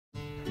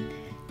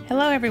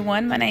Hello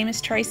everyone, my name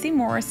is Tracy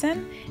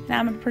Morrison and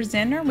I'm a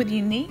presenter with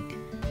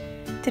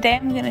Younique. Today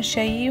I'm going to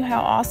show you how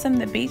awesome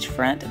the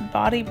Beachfront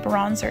Body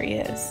Bronzer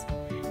is.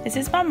 This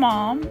is my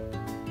mom,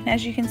 and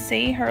as you can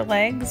see, her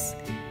legs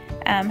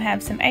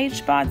have some age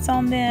spots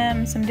on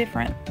them, some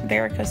different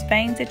varicose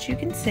veins that you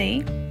can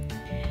see.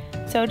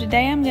 So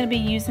today I'm going to be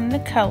using the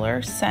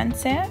color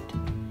Sunset,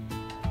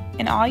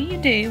 and all you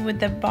do with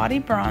the body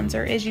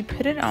bronzer is you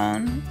put it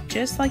on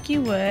just like you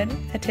would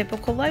a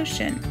typical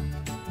lotion.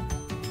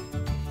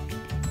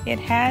 It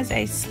has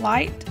a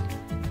slight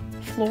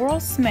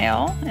floral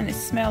smell and it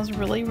smells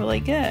really,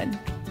 really good.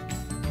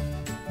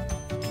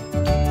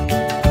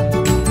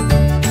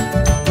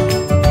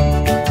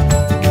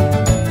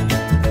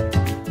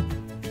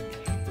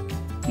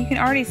 You can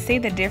already see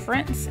the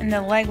difference in the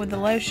leg with the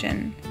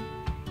lotion.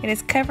 It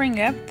is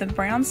covering up the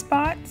brown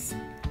spots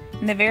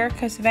and the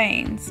varicose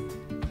veins.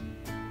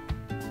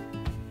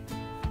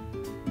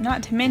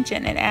 Not to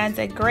mention, it adds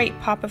a great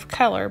pop of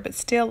color but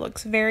still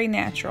looks very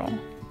natural.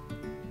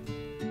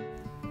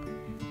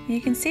 You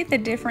can see the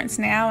difference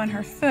now in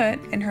her foot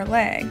and her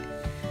leg.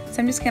 So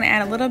I'm just going to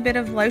add a little bit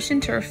of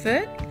lotion to her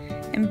foot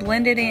and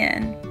blend it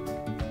in.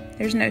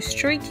 There's no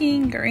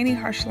streaking or any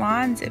harsh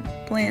lines. It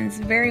blends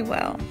very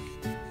well.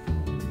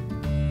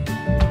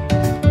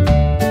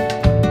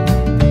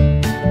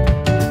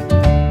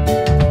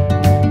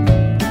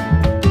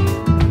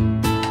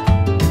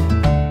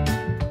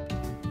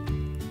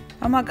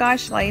 Oh my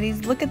gosh,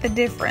 ladies, look at the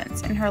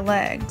difference in her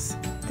legs.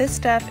 This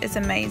stuff is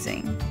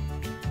amazing.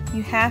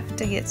 You have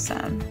to get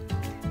some.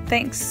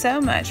 Thanks so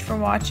much for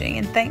watching,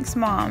 and thanks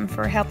Mom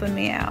for helping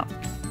me out.